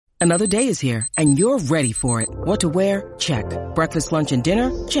Another day is here, and you're ready for it. What to wear? Check. Breakfast, lunch, and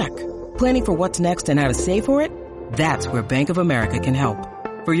dinner? Check. Planning for what's next and how to save for it? That's where Bank of America can help.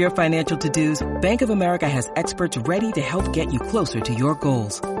 For your financial to-dos, Bank of America has experts ready to help get you closer to your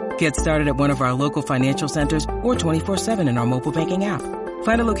goals. Get started at one of our local financial centers or 24/7 in our mobile banking app.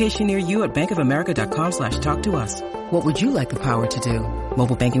 Find a location near you at bankofamerica.com/talktous. What would you like the power to do?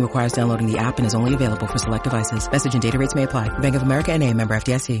 Mobile banking requires downloading the app and is only available for select devices. Message and data rates may apply. Bank of America N.A., member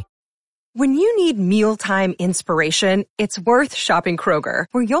FDIC. When you need mealtime inspiration, it's worth shopping Kroger,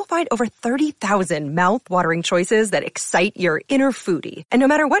 where you'll find over 30,000 mouth-watering choices that excite your inner foodie. And no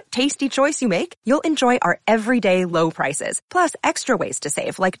matter what tasty choice you make, you'll enjoy our everyday low prices, plus extra ways to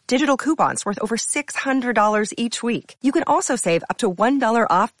save, like digital coupons worth over $600 each week. You can also save up to $1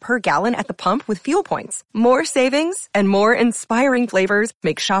 off per gallon at the pump with fuel points. More savings and more inspiring flavors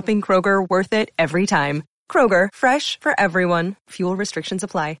make shopping Kroger worth it every time. Kroger, fresh for everyone. Fuel restrictions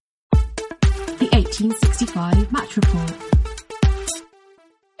apply. The 1865 Match Report.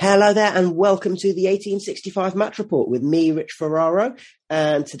 Hello there and welcome to the 1865 Match Report with me, Rich Ferraro.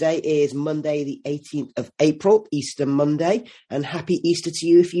 And today is Monday, the 18th of April, Easter Monday. And happy Easter to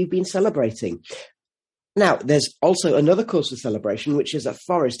you if you've been celebrating. Now, there's also another cause of celebration, which is that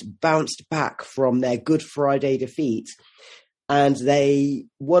Forest bounced back from their Good Friday defeat. And they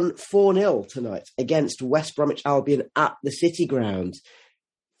won 4-0 tonight against West Bromwich Albion at the City Ground.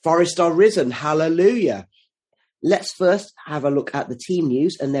 Forest are risen, hallelujah. Let's first have a look at the team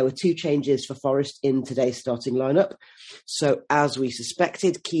news, and there were two changes for Forest in today's starting lineup. So as we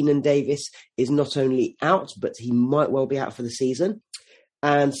suspected, Keenan Davis is not only out, but he might well be out for the season.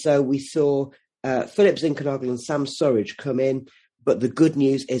 And so we saw Philip Zinkernagel and Sam Surridge come in, but the good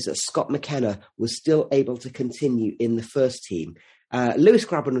news is that Scott McKenna was still able to continue in the first team. Lewis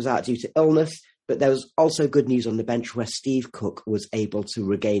Grabban was out due to illness, but there was also good news on the bench where Steve Cook was able to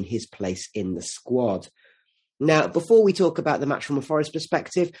regain his place in the squad. Now, before we talk about the match from a Forest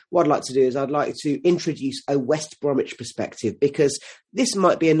perspective, what I'd like to do is I'd like to introduce a West Bromwich perspective, because this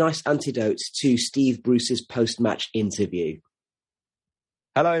might be a nice antidote to Steve Bruce's post-match interview.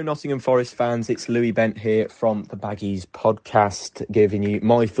 Hello, Nottingham Forest fans. It's Louis Bent here from the Baggies podcast, giving you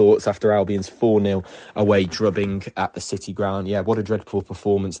my thoughts after Albion's 4-0 away drubbing at the City Ground. Yeah, what a dreadful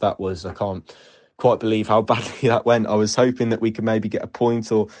performance that was. I can't quite believe how badly that went. I was hoping that we could maybe get a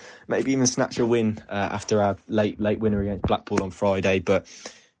point or maybe even snatch a win after our late winner against Blackpool on Friday. But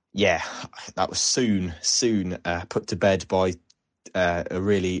yeah, that was soon put to bed by a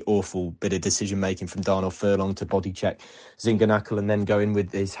really awful bit of decision making from Darnell Furlong to body check Zinkernagel and then go in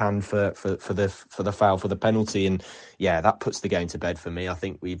with his hand for the foul for the penalty. And yeah, that puts the game to bed for me. I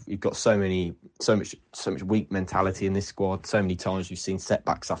think we've got so much weak mentality in this squad. So many times we've seen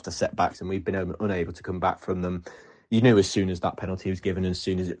setbacks after setbacks and we've been unable to come back from them. You knew as soon as that penalty was given, as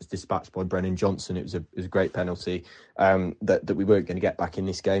soon as it was dispatched by Brennan Johnson, it was a great penalty, that we weren't going to get back in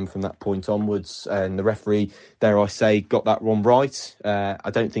this game from that point onwards. And the referee, dare I say, got that one right. I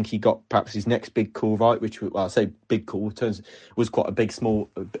don't think he got perhaps his next big call right, which, well, I say big call, was quite a big, small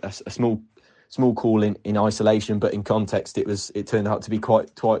call in isolation, but in context, it turned out to be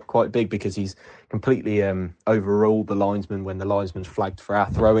quite big, because he's completely overruled the linesman when the linesman flagged for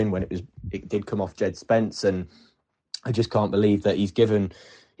our throw-in when it did come off Jed Spence. And I just can't believe that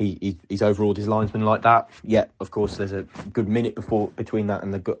he's overruled his linesman like that. Yet, of course, there's a good minute between that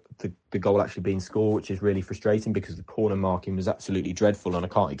and the goal actually being scored, which is really frustrating because the corner marking was absolutely dreadful, and I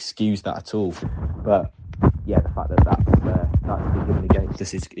can't excuse that at all. But yeah, the fact that's been given against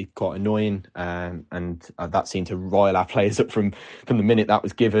us is quite annoying, and that seemed to rile our players up from the minute that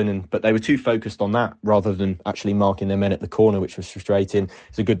was given. But they were too focused on that rather than actually marking their men at the corner, which was frustrating.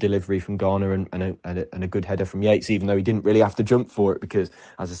 It's a good delivery from Garner and a good header from Yates, even though he didn't really have to jump for it because,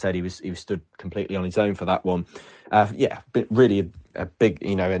 as I said, he was stood completely on his own for that one. But really a big,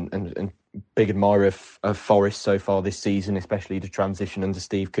 and big admirer of Forest so far this season, especially the transition under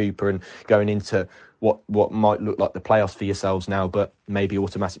Steve Cooper and going into what might look like the playoffs for yourselves now, but maybe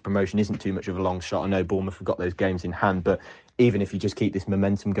automatic promotion isn't too much of a long shot. I know Bournemouth have got those games in hand, but even if you just keep this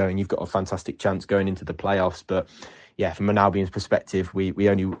momentum going, you've got a fantastic chance going into the playoffs. But yeah, from an Albion's perspective, we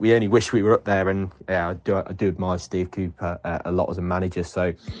only wish we were up there, and yeah, I do admire Steve Cooper a lot as a manager.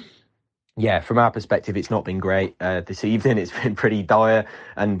 So yeah, from our perspective, it's not been great this evening. It's been pretty dire,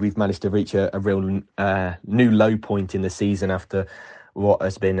 and we've managed to reach a real new low point in the season after what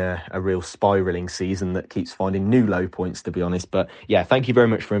has been a real spiralling season that keeps finding new low points, to be honest. But yeah, thank you very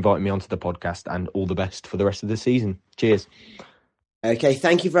much for inviting me onto the podcast, and all the best for the rest of the season. Cheers. Okay,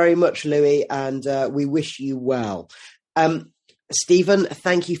 thank you very much, Louis, and we wish you well. Stephen,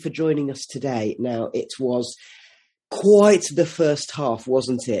 thank you for joining us today. Now, it was quite the first half,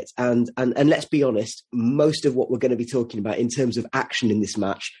 wasn't it? And let's be honest, most of what we're going to be talking about in terms of action in this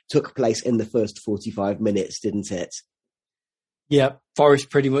match took place in the first 45 minutes, didn't it? Yeah, Forest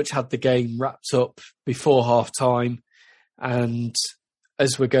pretty much had the game wrapped up before half-time. And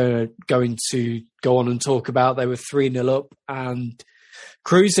as we're going to go on and talk about, they were 3-0 up and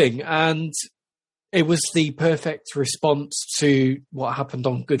cruising. And it was the perfect response to what happened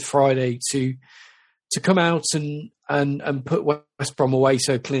on Good Friday to come out and put West Brom away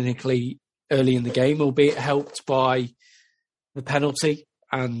so clinically early in the game, albeit helped by the penalty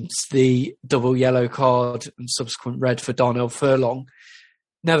and the double yellow card and subsequent red for Darnell Furlong.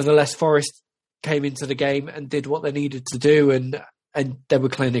 Nevertheless, Forest came into the game and did what they needed to do, and they were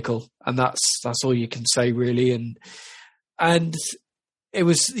clinical, and that's all you can say really. And it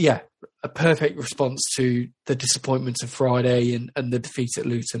was a perfect response to the disappointment of Friday and the defeat at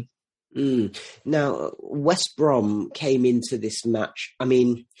Luton. Now, West Brom came into this match. I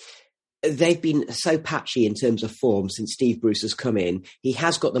mean, they've been so patchy in terms of form since Steve Bruce has come in. He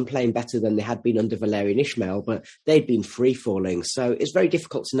has got them playing better than they had been under Valérien Ismaël, but they'd been free-falling. So it's very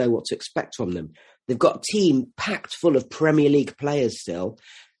difficult to know what to expect from them. They've got a team packed full of Premier League players still.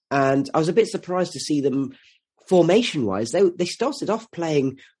 And I was a bit surprised to see them formation-wise. They started off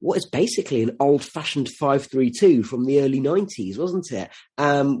playing what is basically an old-fashioned 5-3-2 from the early 90s, wasn't it?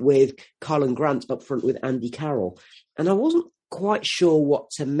 With Colin Grant up front with Andy Carroll. And I wasn't quite sure what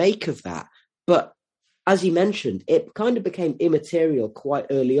to make of that. But as you mentioned, it kind of became immaterial quite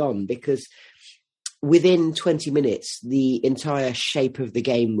early on because within 20 minutes, the entire shape of the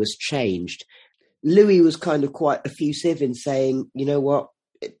game was changed. Louis was kind of quite effusive in saying, you know what,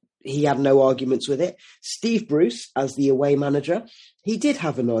 he had no arguments with it. Steve Bruce, as the away manager, he did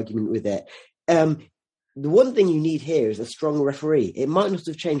have an argument with it. The one thing you need here is a strong referee. It might not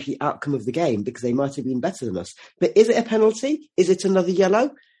have changed the outcome of the game because they might have been better than us. But is it a penalty? Is it another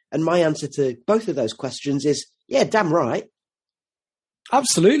yellow? And my answer to both of those questions is, yeah, damn right.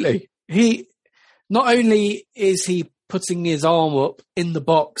 Absolutely. He not only is he putting his arm up in the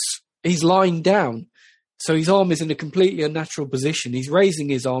box, he's lying down. So his arm is in a completely unnatural position. He's raising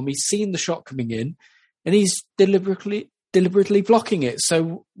his arm. He's seen the shot coming in and he's deliberately blocking it.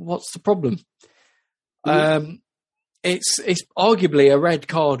 So what's the problem? It's arguably a red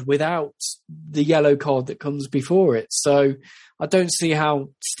card without the yellow card that comes before it. So I don't see how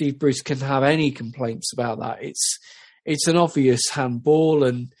Steve Bruce can have any complaints about that. It's an obvious handball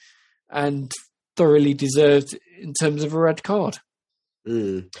and thoroughly deserved in terms of a red card.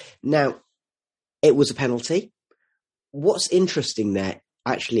 Now, it was a penalty. What's interesting there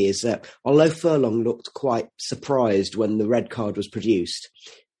actually is that although Furlong looked quite surprised when the red card was produced,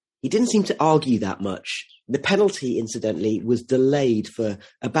 he didn't seem to argue that much. The penalty, incidentally, was delayed for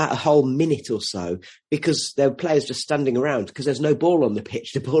about a whole minute or so because there were players just standing around because there's no ball on the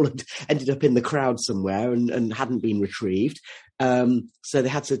pitch. The ball had ended up in the crowd somewhere and hadn't been retrieved. So they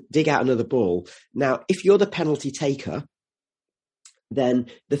had to dig out another ball. Now, if you're the penalty taker, then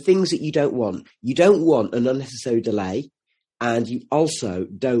the things that you don't want an unnecessary delay, and you also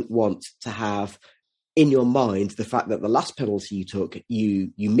don't want to have in your mind the fact that the last penalty you took,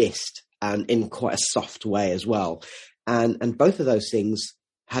 you missed, and in quite a soft way as well. And both of those things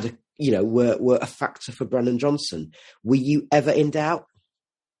were a factor for Brennan Johnson. Were you ever in doubt?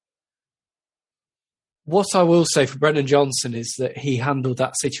 What I will say for Brennan Johnson is that he handled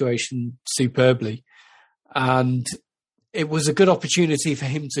that situation superbly. And it was a good opportunity for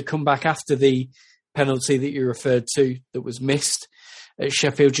him to come back after the penalty that you referred to that was missed at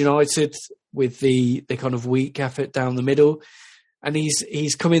Sheffield United with the kind of weak effort down the middle. And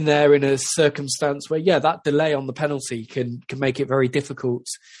he's come in there in a circumstance where, that delay on the penalty can make it very difficult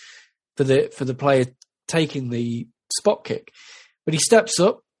for the player taking the spot kick. But he steps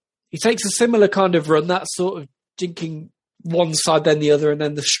up, he takes a similar kind of run, that sort of jinking one side then the other and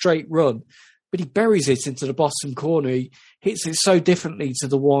then the straight run. But he buries it into the bottom corner. He hits it so differently to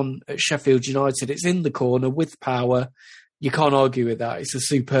the one at Sheffield United. It's in the corner with power. You can't argue with that. It's a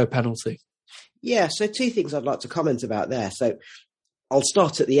superb penalty. Yeah, so two things I'd like to comment about there. So I'll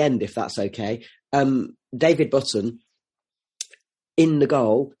start at the end, if that's okay. David Button, in the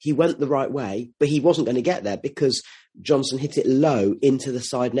goal, he went the right way, but he wasn't going to get there because Johnson hit it low into the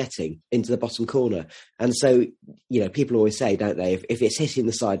side netting, into the bottom corner. And so, people always say, don't they, if it's hitting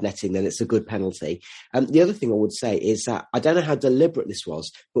the side netting, then it's a good penalty. The other thing I would say is that I don't know how deliberate this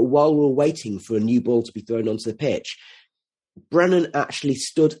was, but while we were waiting for a new ball to be thrown onto the pitch, Brennan actually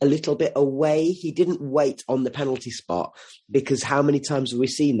stood a little bit away. He didn't wait on the penalty spot because how many times have we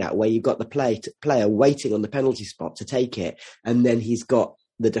seen that where you've got the player waiting on the penalty spot to take it and then he's got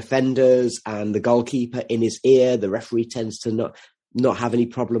the defenders and the goalkeeper in his ear. The referee tends to not have any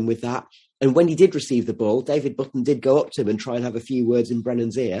problem with that. And when he did receive the ball, David Button did go up to him and try and have a few words in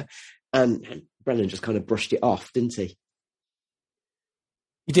Brennan's ear. And Brennan just kind of brushed it off, didn't he?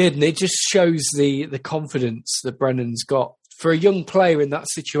 He did, and it just shows the confidence that Brennan's got. For a young player in that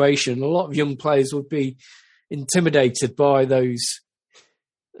situation, a lot of young players would be intimidated by those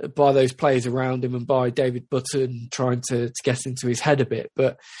players around him and by David Button trying to get into his head a bit.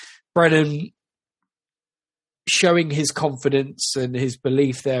 But Brennan showing his confidence and his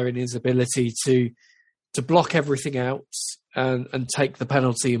belief there in his ability to block everything out and take the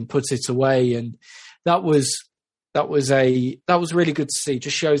penalty and put it away. And that was really good to see.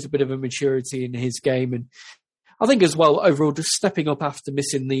 Just shows a bit of a maturity in his game. And I think as well, overall, just stepping up after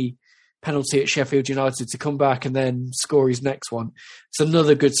missing the penalty at Sheffield United to come back and then score his next one. It's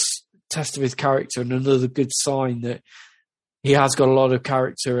another good test of his character and another good sign that he has got a lot of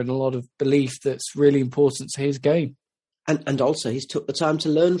character and a lot of belief that's really important to his game. And also he's took the time to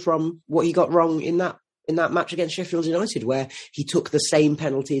learn from what he got wrong in that match against Sheffield United, where he took the same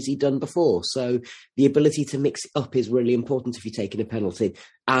penalty as he'd done before. So the ability to mix it up is really important if you're taking a penalty,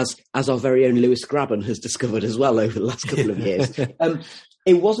 as our very own Lewis Grabban has discovered as well over the last couple of years.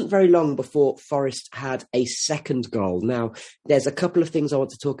 It wasn't very long before Forest had a second goal. Now, there's a couple of things I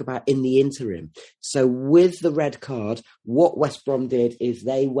want to talk about in the interim. So with the red card, what West Brom did is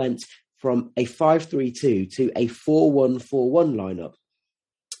they went from a 5-3-2 to a 4-1-4-1 lineup.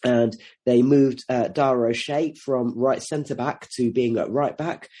 And they moved Dara O'Shea from right centre-back to being at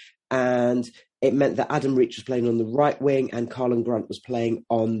right-back. And it meant that Adam Reach was playing on the right wing and Carlin Grant was playing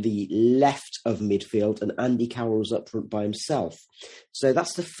on the left of midfield, and Andy Carroll was up front by himself. So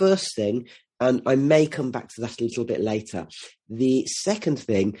that's the first thing, and I may come back to that a little bit later. The second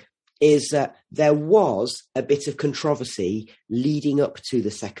thing is that there was a bit of controversy leading up to the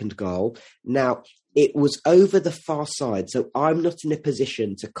second goal. Now, it was over the far side, so I'm not in a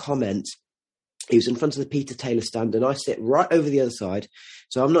position to comment. He was in front of the Peter Taylor stand, and I sit right over the other side.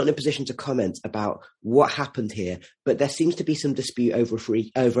 So I'm not in a position to comment about what happened here. But there seems to be some dispute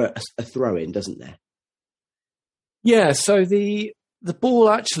over a throw-in, doesn't there? Yeah, so the ball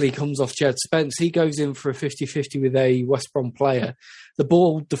actually comes off Jed Spence. He goes in for a 50-50 with a West Brom player. The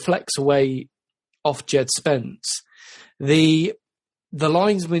ball deflects away off Jed Spence. The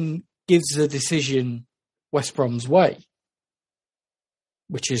linesman gives the decision West Brom's way,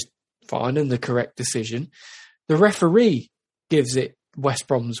 which is fine and the correct decision. The referee gives it West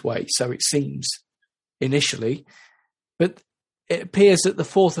Brom's way, so it seems initially, but it appears that the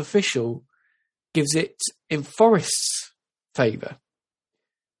fourth official gives it in Forest's favour.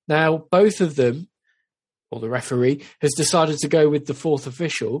 Now, both of them, or the referee, has decided to go with the fourth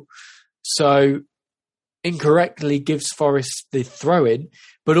official, so incorrectly gives Forest the throw-in,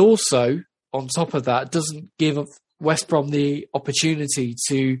 but also, on top of that, doesn't give West Brom the opportunity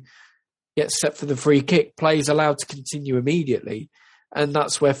to get set for the free kick. Play is allowed to continue immediately, and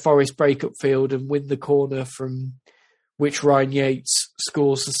that's where Forest break up field and win the corner from which Ryan Yates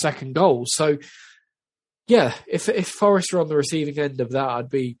scores the second goal. So, yeah, if Forest are on the receiving end of that, I'd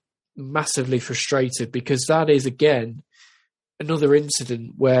be massively frustrated, because that is, again, another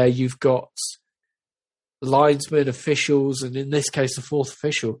incident where you've got linesmen, officials, and in this case, the fourth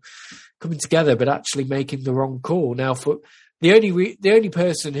official coming together, but actually making the wrong call. Now, for the only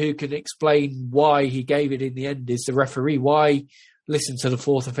person who can explain why he gave it in the end is the referee. Why listen to the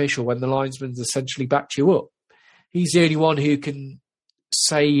fourth official when the linesman's essentially backed you up? He's the only one who can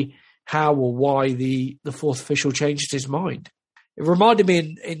say how or why the fourth official changed his mind. It reminded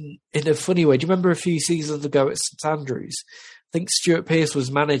me in a funny way. Do you remember a few seasons ago at St Andrews? I think Stuart Pearce was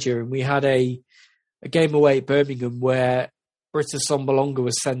manager, and we had a game away at Birmingham where Britta Sombolonga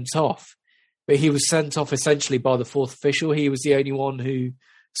was sent off. But he was sent off essentially by the fourth official. He was the only one who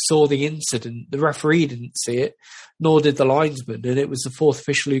saw the incident. The referee didn't see it, nor did the linesman. And it was the fourth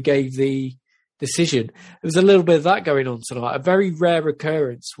official who gave the decision. There was a little bit of that going on tonight. A very rare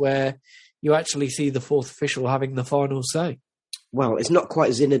occurrence where you actually see the fourth official having the final say. Well, it's not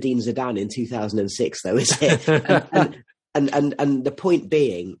quite Zinedine Zidane in 2006, though, is it? and the point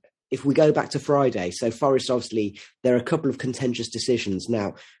being, if we go back to Friday, so Forest, obviously, there are a couple of contentious decisions.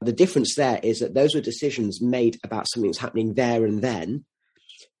 Now, the difference there is that those were decisions made about something that's happening there and then,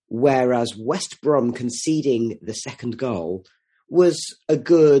 whereas West Brom conceding the second goal was a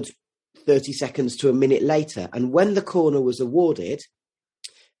good 30 seconds to a minute later. And when the corner was awarded,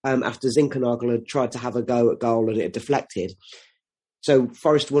 after Zinkernagel had tried to have a go at goal and it had deflected, so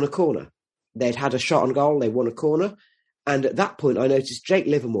Forest won a corner. They'd had a shot on goal, they won a corner. And at that point, I noticed Jake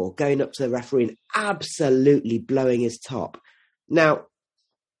Livermore going up to the referee and absolutely blowing his top. Now,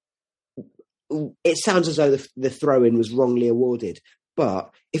 it sounds as though the throw-in was wrongly awarded.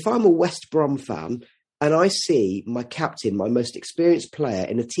 But if I'm a West Brom fan and I see my captain, my most experienced player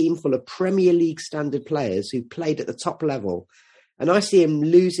in a team full of Premier League standard players who played at the top level, and I see him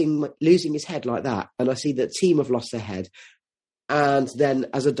losing his head like that, and I see the team have lost their head, and then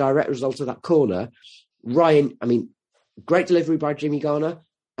as a direct result of that corner, great delivery by Jimmy Garner,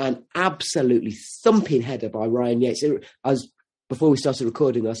 and absolutely thumping header by Ryan Yates. Before we started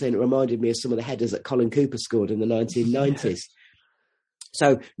recording, I was saying it reminded me of some of the headers that Colin Cooper scored in the 1990s. Yeah.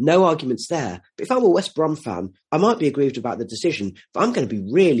 So no arguments there. But if I'm a West Brom fan, I might be aggrieved about the decision, but I'm going to be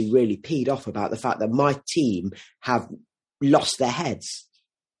really, really peed off about the fact that my team have lost their heads.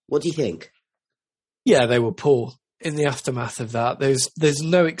 What do you think? Yeah, they were poor in the aftermath of that. There's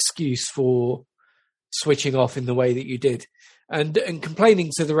no excuse for switching off in the way that you did. And complaining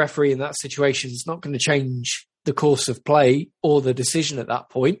to the referee in that situation is not going to change the course of play or the decision at that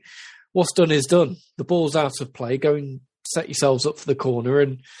point. What's done is done. The ball's out of play. Go and set yourselves up for the corner,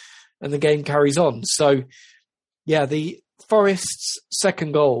 and the game carries on. So, yeah, the Forest's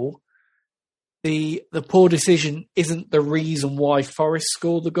second goal, the poor decision isn't the reason why Forest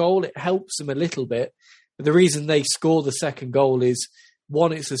scored the goal. It helps them a little bit. But the reason they score the second goal is,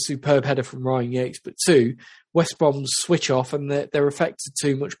 one, it's a superb header from Ryan Yates, but two, West Brom's switch off and they're affected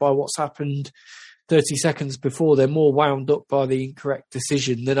too much by what's happened 30 seconds before. They're more wound up by the incorrect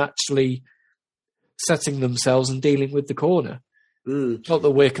decision than actually setting themselves and dealing with the corner. Not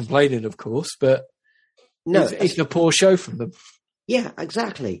that we're complaining, of course, but no, it's a poor show from them. Yeah,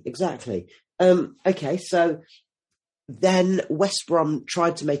 exactly. Okay, so then West Brom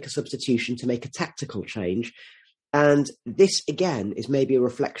tried to make a substitution, to make a tactical change. And this, again, is maybe a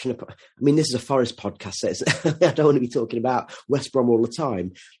reflection of... this is a Forest podcast, so I don't want to be talking about West Brom all the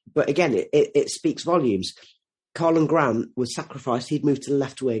time. But again, it speaks volumes. Carlin Grant was sacrificed. He'd moved to the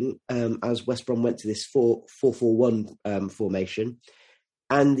left wing as West Brom went to this 4-4-1 formation.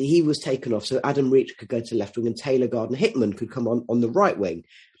 And he was taken off, so Adam Reach could go to left wing and Taylor Gardner-Hickman could come on the right wing.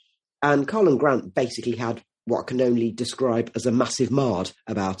 And Carlin Grant basically had what I can only describe as a massive mard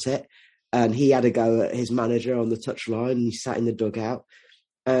about it. And he had a go at his manager on the touchline, and he sat in the dugout.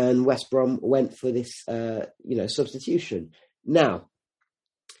 And West Brom went for this, substitution. Now,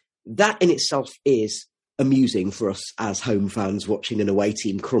 that in itself is amusing for us as home fans watching an away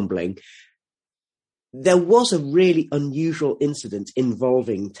team crumbling. There was a really unusual incident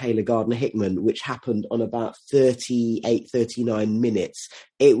involving Taylor Gardner-Hickman, which happened on about 38, 39 minutes.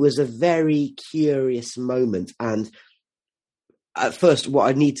 It was a very curious moment, and at first, what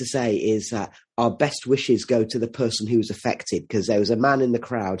I need to say is that our best wishes go to the person who was affected, because there was a man in the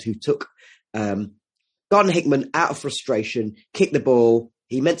crowd who took Gardner-Hickman out of frustration, kicked the ball.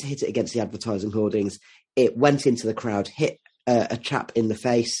 He meant to hit it against the advertising hoardings. It went into the crowd, hit a chap in the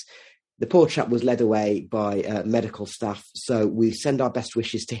face. The poor chap was led away by medical staff. So we send our best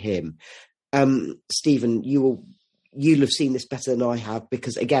wishes to him. Stephen, you'll have seen this better than I have,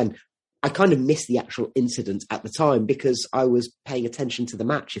 because, again, I kind of missed the actual incident at the time because I was paying attention to the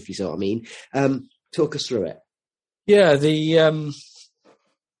match, if you see what I mean. Talk us through it. Yeah,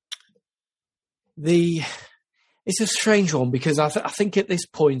 it's a strange one, because I think at this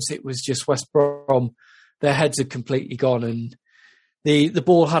point it was just West Brom. Their heads had completely gone, and the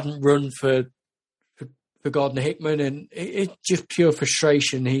ball hadn't run for Gardner-Hickman, and it's just pure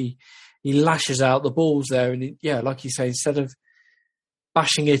frustration. He lashes out, the ball's there, and like you say, instead of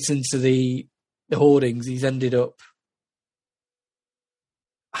bashing it into the hoardings, he's ended up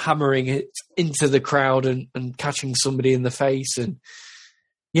hammering it into the crowd and catching somebody in the face. And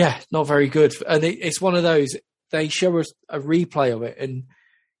not very good. And it's one of those, they show us a replay of it, and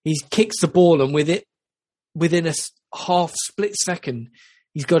he kicks the ball, and within a half split second,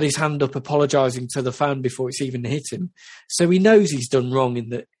 he's got his hand up apologising to the fan before it's even hit him. So he knows he's done wrong in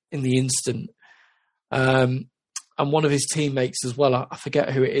the instant. And one of his teammates as well, I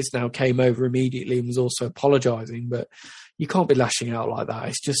forget who it is now, came over immediately and was also apologising. But you can't be lashing out like that.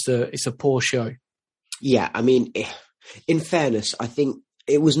 It's just it's a poor show. Yeah, in fairness, I think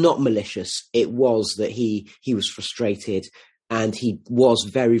it was not malicious. It was that he was frustrated, and he was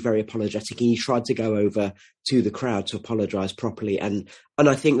very, very apologetic. And he tried to go over to the crowd to apologise properly. And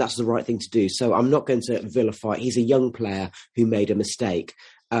I think that's the right thing to do. So I'm not going to vilify. He's a young player who made a mistake.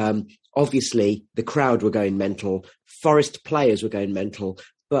 Obviously, the crowd were going mental. Forest players were going mental.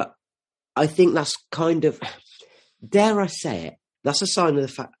 But I think that's kind of, dare I say it, that's a sign of the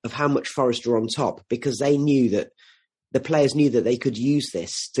fact of how much Forest are on top, because they knew that the players knew that they could use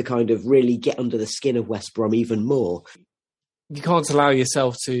this to kind of really get under the skin of West Brom even more. You can't allow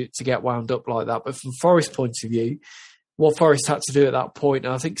yourself to get wound up like that. But from Forest's point of view, what Forest had to do at that point,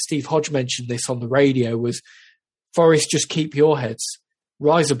 and I think Steve Hodge mentioned this on the radio, was Forest, just keep your heads,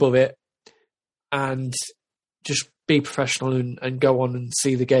 rise above it, and just be professional and go on and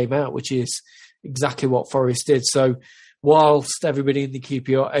see the game out, which is exactly what Forest did. So whilst everybody in the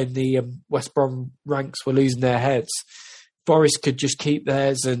QPR and the West Brom ranks were losing their heads, Forest could just keep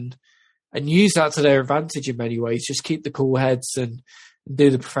theirs and use that to their advantage in many ways. Just keep the cool heads and do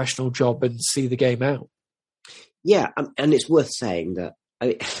the professional job and see the game out. Yeah, and it's worth saying that, I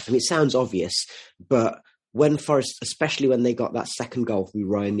mean, it sounds obvious, but when Forest, especially when they got that second goal from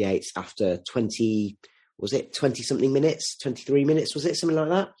Ryan Yates after 20-something minutes, 23 minutes, was it? Something like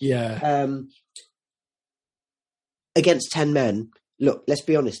that? Yeah. Against 10 men, look, let's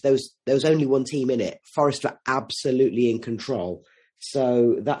be honest, there was only one team in it. Forest were absolutely in control.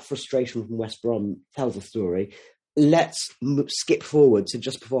 So that frustration from West Brom tells a story. Let's skip forward to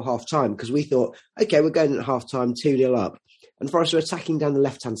just before half-time, because we thought, OK, we're going at half-time, 2-0 up. And Forest were attacking down the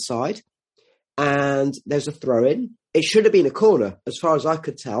left-hand side. And there's a throw-in. It should have been a corner. As far as I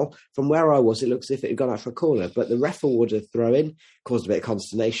could tell, from where I was, it looks as if it had gone out for a corner. But the ref awarded a throw-in, caused a bit of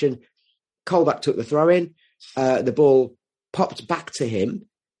consternation. Colback took the throw-in. The ball popped back to him.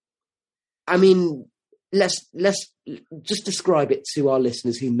 I mean, let's just describe it to our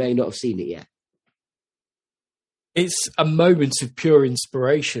listeners who may not have seen it yet. It's a moment of pure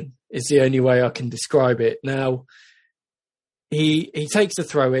inspiration, is the only way I can describe it. Now, he takes the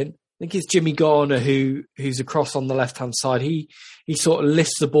throw in. I think it's Jimmy Garner who's across on the left-hand side. He sort of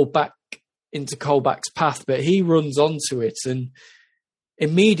lifts the ball back into Colback's path, but he runs onto it and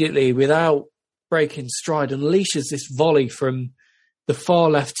immediately, without breaking stride, unleashes this volley from the far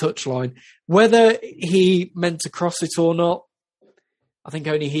left touchline. Whether he meant to cross it or not, I think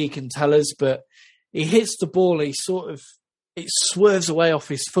only he can tell us, but he hits the ball, it swerves away off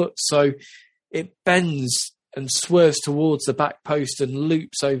his foot, so it bends and swerves towards the back post and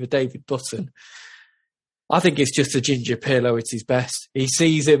loops over David Button. I think it's just a Ginger Pirlo at his best. He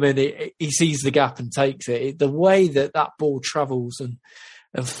sees him and he sees the gap and takes it. The way that ball travels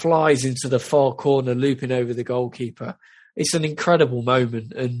and flies into the far corner, looping over the goalkeeper, it's an incredible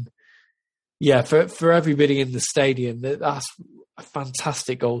moment. And yeah, for everybody in the stadium, that's a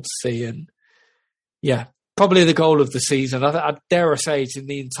fantastic goal to see. And yeah, probably the goal of the season. I dare I say it's in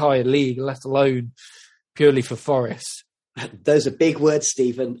the entire league, let alone purely for Forest. Those are big words,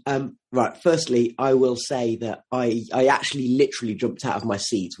 Stephen. Right. Firstly, I will say that I actually literally jumped out of my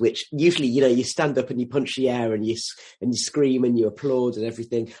seat, which usually, you stand up and you punch the air and you scream and you applaud and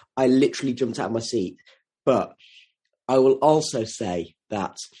everything. I literally jumped out of my seat. But I will also say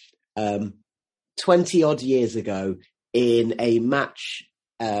that 20 odd years ago in a match,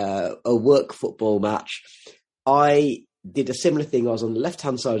 a work football match, I did a similar thing. I was on the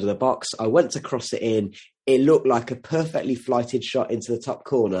left-hand side of the box. I went to cross it in. It looked like a perfectly flighted shot into the top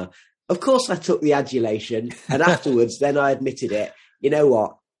corner. Of course, I took the adulation, and afterwards, then I admitted it. You know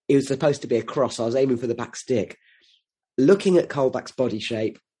what? It was supposed to be a cross. I was aiming for the back stick. Looking at Colback's body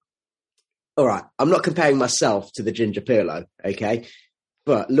shape, all right, I'm not comparing myself to the Ginger Pirlo, okay?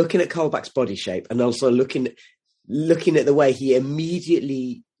 But looking at Colback's body shape and also looking at the way he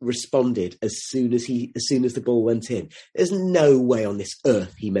immediately responded as soon as the ball went in. There's no way on this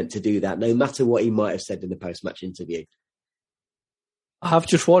earth he meant to do that, no matter what he might have said in the post-match interview. I've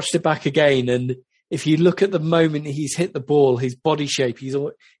just watched it back again, and if you look at the moment he's hit the ball, his body shape, he's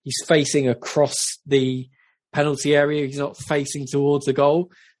facing across the penalty area. He's not facing towards the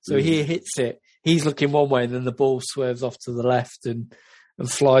goal. So he hits it. He's looking one way, and then the ball swerves off to the left and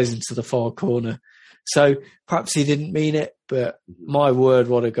flies into the far corner. So perhaps he didn't mean it, but my word,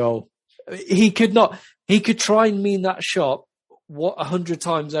 what a goal. He could try and mean that shot 100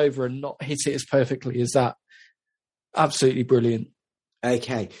 times over and not hit it as perfectly as that. Absolutely brilliant.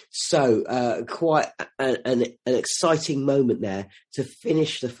 Okay, so quite an exciting moment there to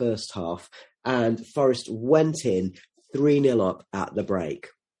finish the first half, and Forest went in 3-0 up at the break.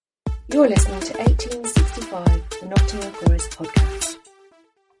 You're listening to 1865, the Nottingham Forest podcast.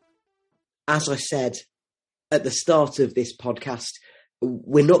 As I said at the start of this podcast,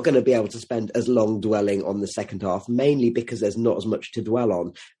 we're not going to be able to spend as long dwelling on the second half, mainly because there's not as much to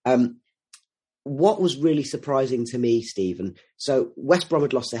dwell on. What was really surprising to me, Stephen, so West Brom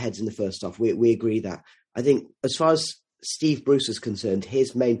had lost their heads in the first half. We agree that. I think as far as Steve Bruce was concerned,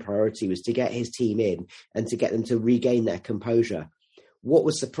 his main priority was to get his team in and to get them to regain their composure. What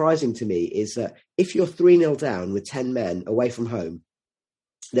was surprising to me is that if you're 3-0 down with 10 men away from home,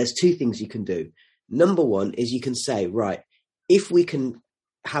 there's two things you can do. Number one is you can say, right, if we can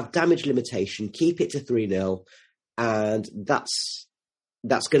have damage limitation, keep it to 3-0, and that's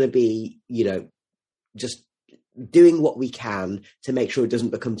going to be, just doing what we can to make sure it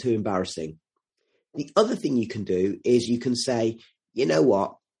doesn't become too embarrassing. The other thing you can do is you can say, you know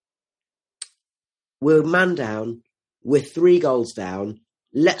what, we're man down, we're 3 goals down,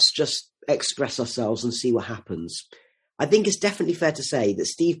 let's just express ourselves and see what happens. I think it's definitely fair to say that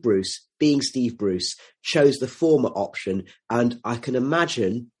Steve Bruce, being Steve Bruce, chose the former option, and I can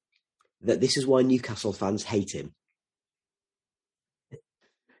imagine that this is why Newcastle fans hate him.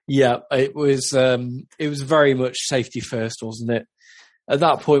 Yeah, it was very much safety first, wasn't it? At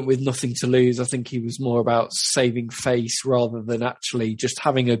that point, with nothing to lose, I think he was more about saving face rather than actually just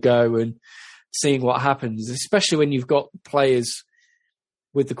having a go and seeing what happens, especially when you've got players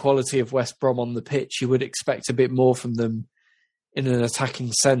with the quality of West Brom on the pitch. You would expect a bit more from them in an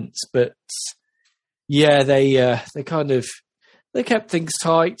attacking sense. But yeah, they kept things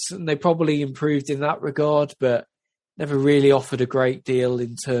tight, and they probably improved in that regard, but never really offered a great deal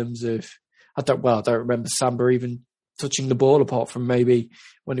in terms of, I don't remember Samba even touching the ball, apart from maybe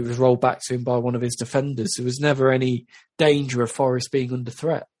when it was rolled back to him by one of his defenders. There was never any danger of Forest being under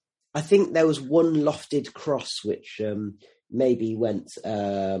threat. I think there was one lofted cross which maybe went,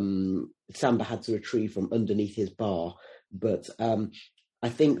 Samba had to retrieve from underneath his bar. But I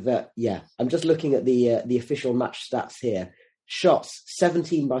think that, I'm just looking at the official match stats here. Shots,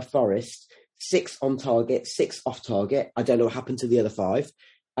 17 by Forest, 6 on target, 6 off target. I don't know what happened to the other 5.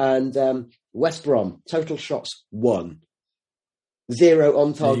 And West Brom, total shots, 1. 0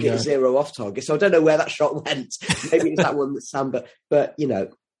 on target, 0 off target. So I don't know where that shot went. Maybe it's that one that Samba. But,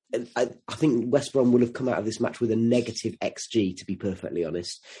 I think West Brom would have come out of this match with a negative XG, to be perfectly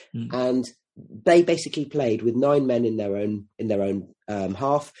honest. And they basically played with 9 men in their own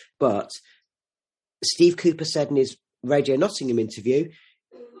half. But Steve Cooper said in his Radio Nottingham interview,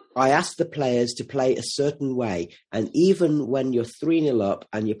 I asked the players to play a certain way. And even when you're 3-0 up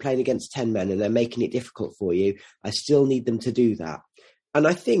and you're playing against 10 men and they're making it difficult for you, I still need them to do that. And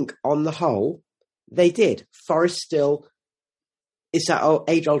I think on the whole, they did. Forest still, it's that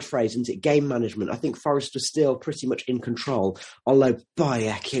age-old phrase, isn't it? Game management. I think Forest was still pretty much in control, although, by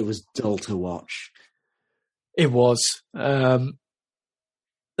heck, it was dull to watch. It was. The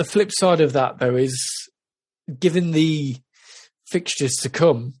flip side of that, though, is given the fixtures to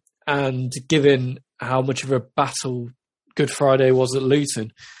come and given how much of a battle Good Friday was at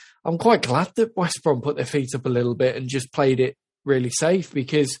Luton, I'm quite glad that West Brom put their feet up a little bit and just played it really safe,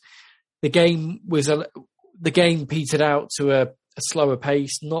 because the game petered out to a slower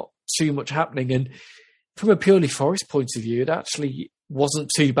pace, not too much happening. And from a purely Forest point of view, it actually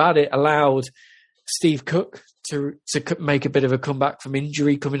wasn't too bad. It allowed Steve Cook to make a bit of a comeback from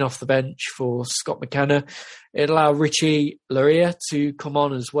injury coming off the bench for Scott McKenna. It allowed Richie Laryea to come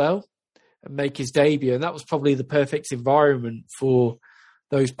on as well and make his debut. And that was probably the perfect environment for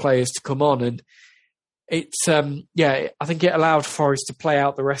those players to come on. And it's, I think it allowed Forest to play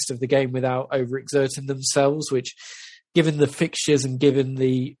out the rest of the game without overexerting themselves, which, given the fixtures and given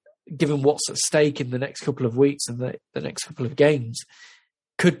what's at stake in the next couple of weeks and the next couple of games,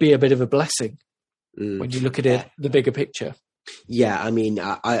 could be a bit of a blessing when you look at it, the bigger picture. Yeah, I mean,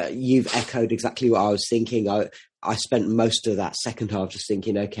 you've echoed exactly what I was thinking. I spent most of that second half just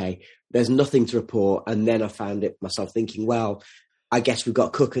thinking, okay, there's nothing to report. And then I found it myself thinking, well, I guess we've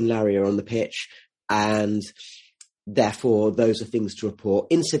got Cook and Laryea on the pitch, and therefore those are things to report.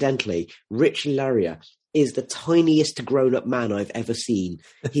 Incidentally, Richie Laryea is the tiniest grown-up man I've ever seen.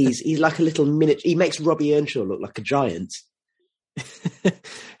 He's like a little miniature. He makes Robbie Earnshaw look like a giant.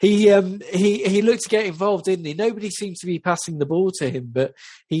 He looked to get involved, didn't he? Nobody seemed to be passing the ball to him, but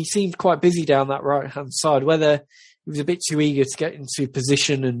he seemed quite busy down that right-hand side, whether he was a bit too eager to get into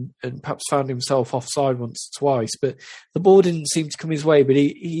position and perhaps found himself offside once or twice. But the ball didn't seem to come his way, but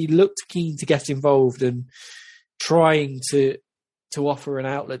he looked keen to get involved and trying to offer an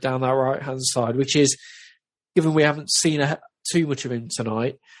outlet down that right-hand side, which is, given we haven't seen too much of him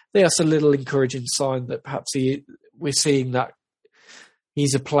tonight, that's a little encouraging sign that perhaps we're seeing that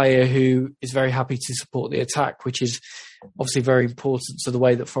he's a player who is very happy to support the attack, which is obviously very important to the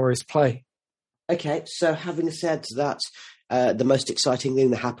way that Forest play. Okay, so having said that, the most exciting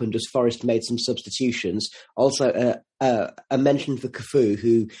thing that happened was Forest made some substitutions. Also, a mention for Cafu,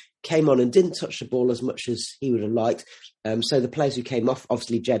 who came on and didn't touch the ball as much as he would have liked. So the players who came off,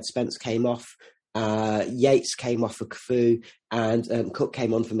 obviously Jed Spence came off, Yates came off for Cafu, and Cook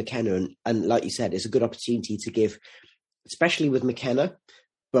came on for McKenna. And like you said, it's a good opportunity to give, especially with McKenna,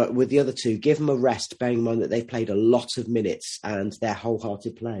 but with the other two, give them a rest, bearing in mind that they've played a lot of minutes and they're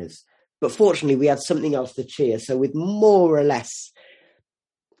wholehearted players. But fortunately, we had something else to cheer. So with more or less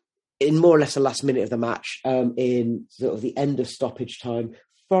a last minute of the match, in sort of the end of stoppage time,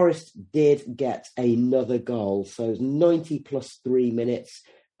 Forest did get another goal. So it was 90 plus 3 minutes,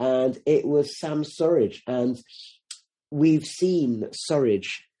 and it was Sam Surridge. And we've seen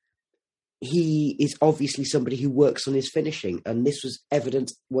Surridge. He is obviously somebody who works on his finishing, and this was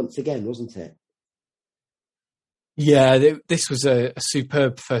evident once again, wasn't it? Yeah, this was a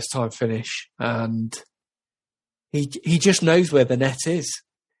superb first-time finish, and he just knows where the net is.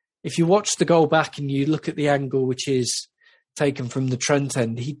 If you watch the goal back and you look at the angle which is taken from the Trent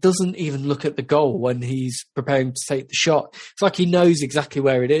end, he doesn't even look at the goal when he's preparing to take the shot. It's like he knows exactly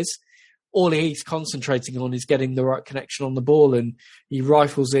where it is. All he's concentrating on is getting the right connection on the ball, and he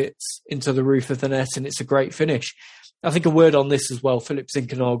rifles it into the roof of the net, and it's a great finish. I think a word on this as well, Philip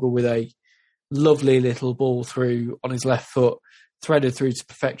Zinkernagel with a lovely little ball through on his left foot, threaded through to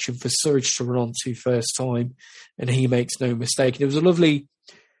perfection for Surridge to run on to first time, and he makes no mistake. And it was a lovely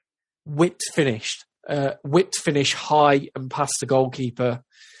whipped finish high and past the goalkeeper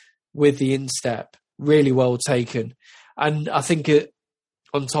with the instep. Really well taken. And I think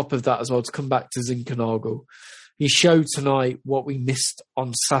on top of that as well, to come back to Zinkernagel, he showed tonight what we missed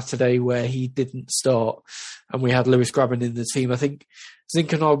on Saturday where he didn't start and we had Lewis Grabban in the team. I think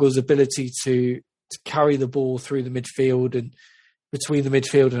Zinkernagel's ability to carry the ball through the midfield and between the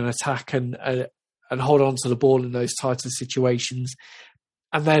midfield and attack and hold on to the ball in those tighter situations,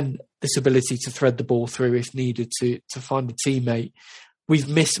 and then this ability to thread the ball through if needed to find a teammate. We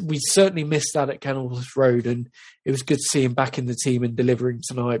certainly missed that at Kenilworth Road, and it was good to see him back in the team and delivering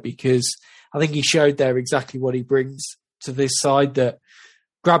tonight, because I think he showed there exactly what he brings to this side. That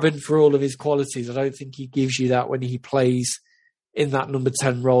Grabban, for all of his qualities, I don't think he gives you that when he plays in that number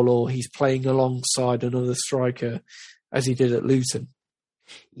 10 role or he's playing alongside another striker as he did at Luton.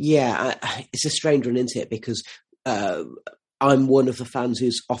 Yeah, it's a strange one, isn't it? Because I'm one of the fans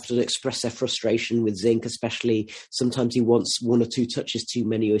who's often expressed their frustration with Zink, especially sometimes he wants one or two touches too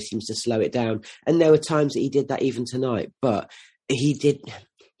many or he seems to slow it down. And there were times that he did that even tonight. But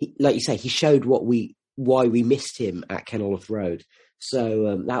like you say, he showed why we missed him at Kenilworth Road.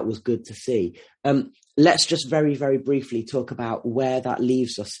 So that was good to see. Let's just very, very briefly talk about where that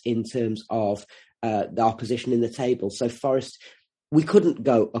leaves us in terms of our position in the table. So Forest, we couldn't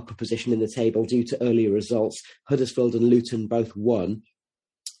go up a position in the table due to earlier results. Huddersfield and Luton both won.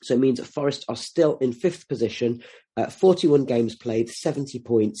 So it means that Forest are still in 5th position, 41 games played, 70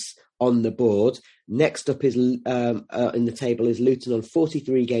 points on the board. Next up is in the table is Luton on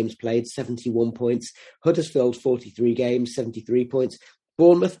 43 games played, 71 points. Huddersfield, 43 games, 73 points.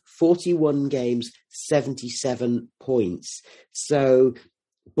 Bournemouth, 41 games, 77 points. So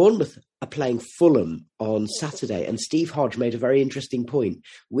Bournemouth are playing Fulham on Saturday, and Steve Hodge made a very interesting point,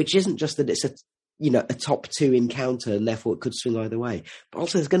 which isn't just that it's a top 2 encounter and therefore it could swing either way, but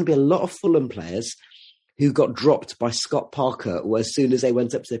also there's going to be a lot of Fulham players who got dropped by Scott Parker as soon as they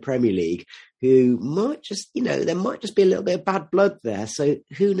went up to the Premier League, who might just, there might just be a little bit of bad blood there. So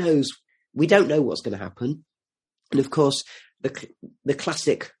who knows? We don't know what's going to happen. And of course, the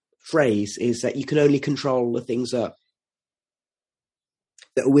classic phrase is that you can only control the things that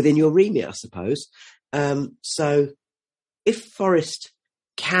are within your remit, I suppose. So if Forest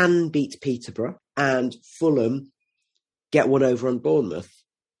can beat Peterborough and Fulham get one over on Bournemouth,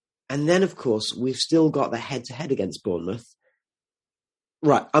 and then, of course, we've still got the head-to-head against Bournemouth.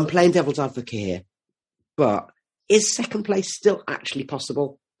 Right, I'm playing devil's advocate here, but is second place still actually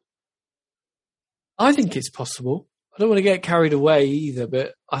possible? I think it's possible. I don't want to get carried away either,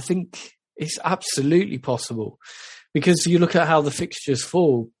 but I think it's absolutely possible. Because you look at how the fixtures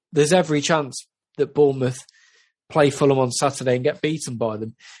fall, there's every chance that Bournemouth play Fulham on Saturday and get beaten by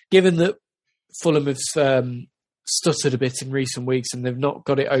them. Given that Fulham have stuttered a bit in recent weeks and they've not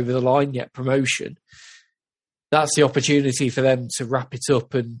got it over the line yet, promotion, that's the opportunity for them to wrap it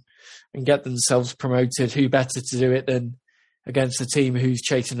up and get themselves promoted. Who better to do it than against a team who's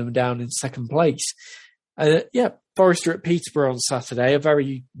chasing them down in second place? Forest are at Peterborough on Saturday, a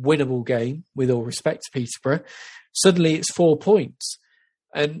very winnable game, with all respect to Peterborough. Suddenly it's 4 points.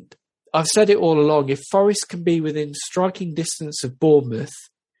 And I've said it all along, if Forest can be within striking distance of Bournemouth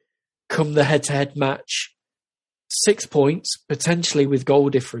come the head-to-head match, 6 points, potentially with goal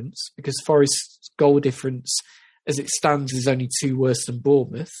difference, because Forest's goal difference as it stands is only 2 worse than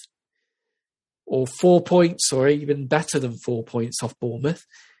Bournemouth, or 4 points, or even better than 4 points off Bournemouth,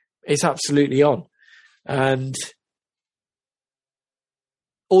 it's absolutely on. And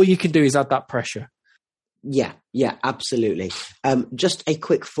all you can do is add that pressure. Yeah, absolutely. Just a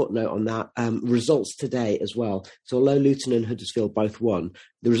quick footnote on that. Results today as well. So although Luton and Huddersfield both won,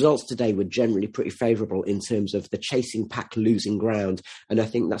 the results today were generally pretty favourable in terms of the chasing pack losing ground. And I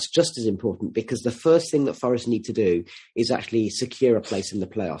think that's just as important, because the first thing that Forest need to do is actually secure a place in the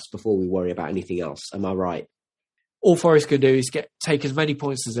playoffs before we worry about anything else. Am I right? All Forest can do is take as many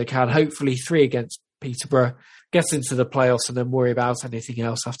points as they can, hopefully 3 against Peterborough, get into the playoffs and then worry about anything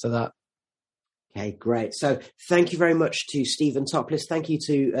else after that. Okay, great. So thank you very much to Stephen Topless. Thank you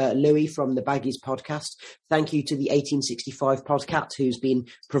to Louis from the Baggies podcast. Thank you to the 1865 podcast, who's been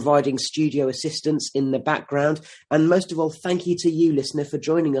providing studio assistance in the background. And most of all, thank you to you, listener, for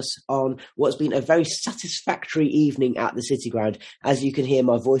joining us on what's been a very satisfactory evening at the City Ground. As you can hear,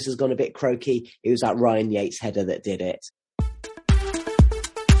 my voice has gone a bit croaky. It was that Ryan Yates header that did it.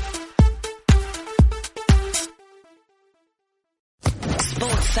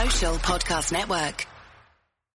 Sports Social Podcast Network.